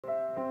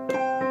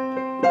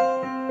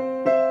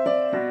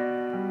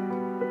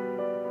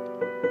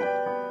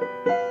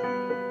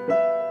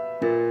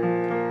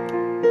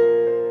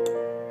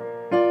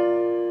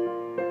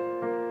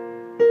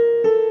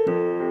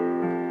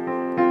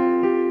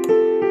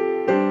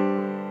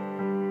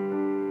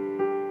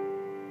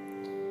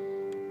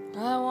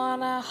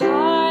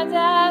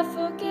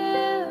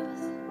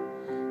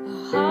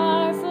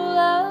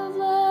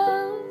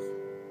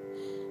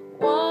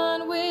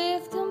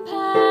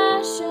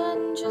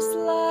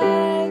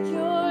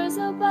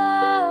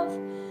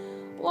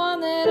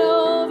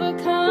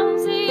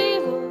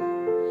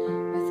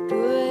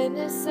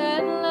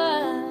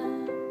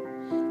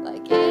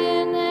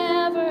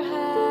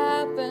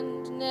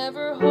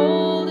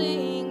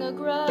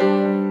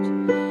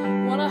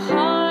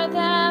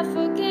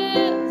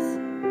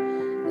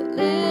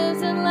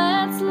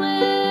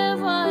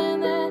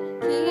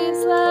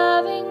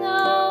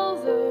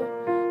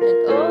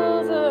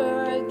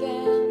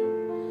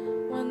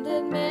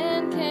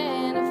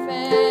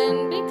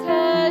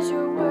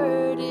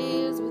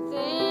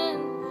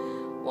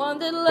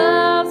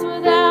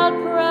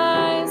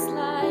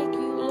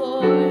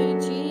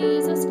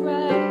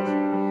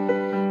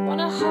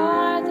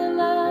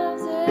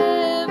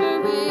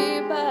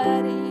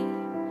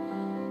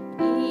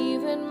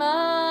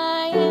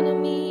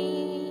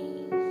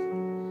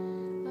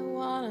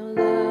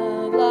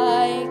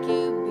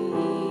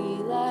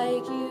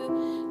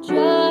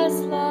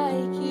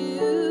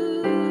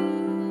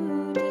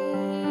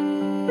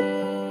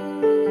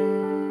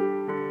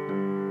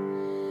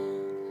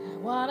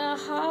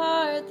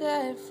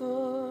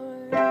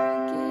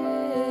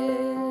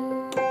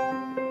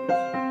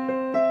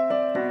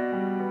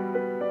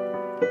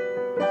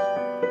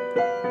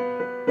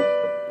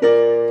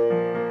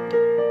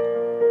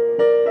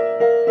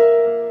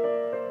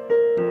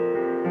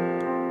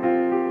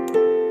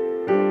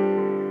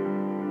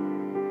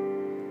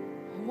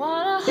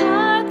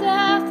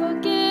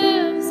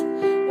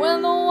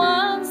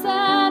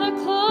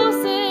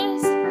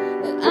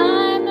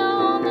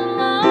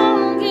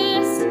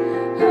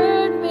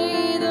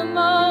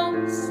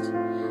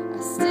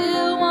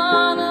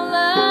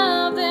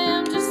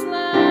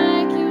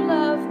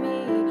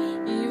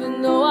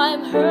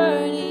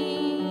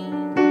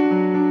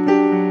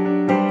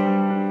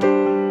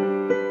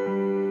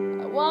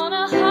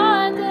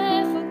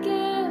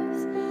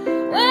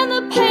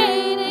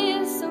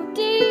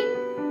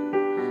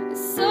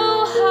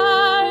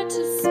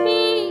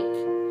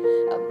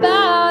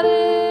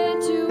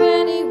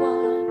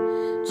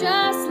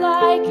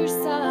like your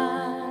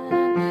son.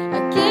 I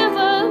give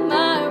up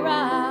my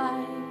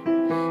right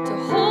to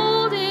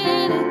hold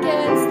it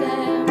against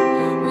them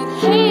with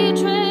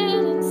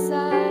hatred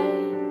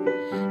inside.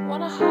 I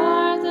want a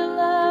heart that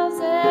loves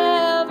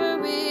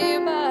everybody,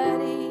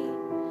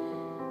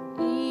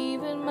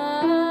 even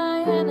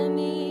my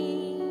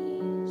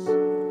enemies.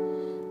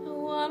 I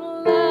want to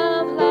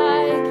love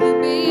like you,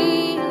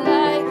 be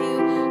like you,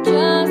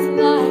 just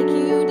like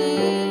you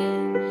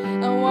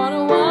did. I want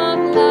to walk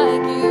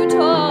like you,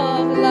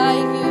 talk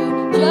like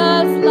you,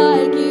 just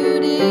like you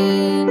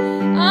did.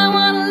 I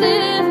want to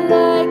live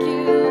like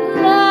you,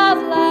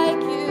 love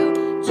like you,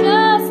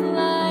 just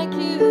like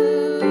you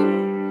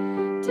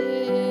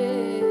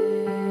did.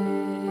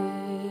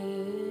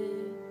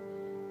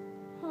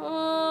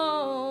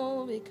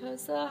 Oh,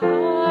 because the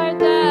heart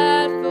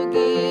that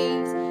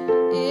forgives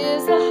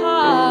is the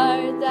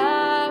heart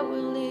that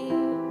will live.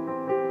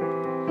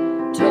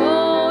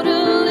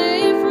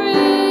 Totally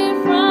free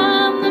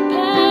from the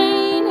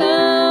pain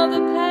of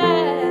the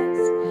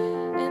past,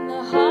 and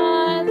the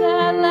heart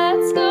that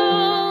lets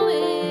go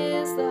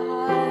is the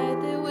heart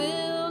that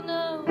will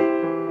know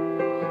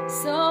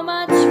so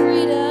much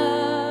freedom.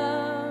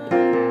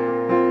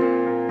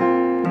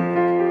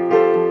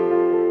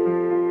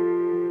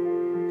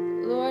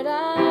 Lord,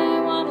 I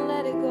want to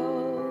let it go.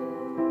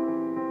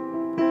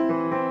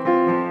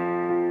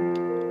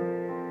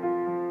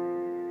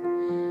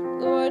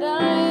 Lord,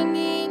 I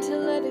need to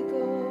let it go.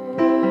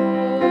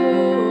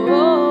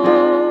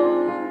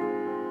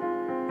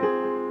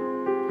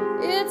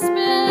 It's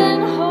been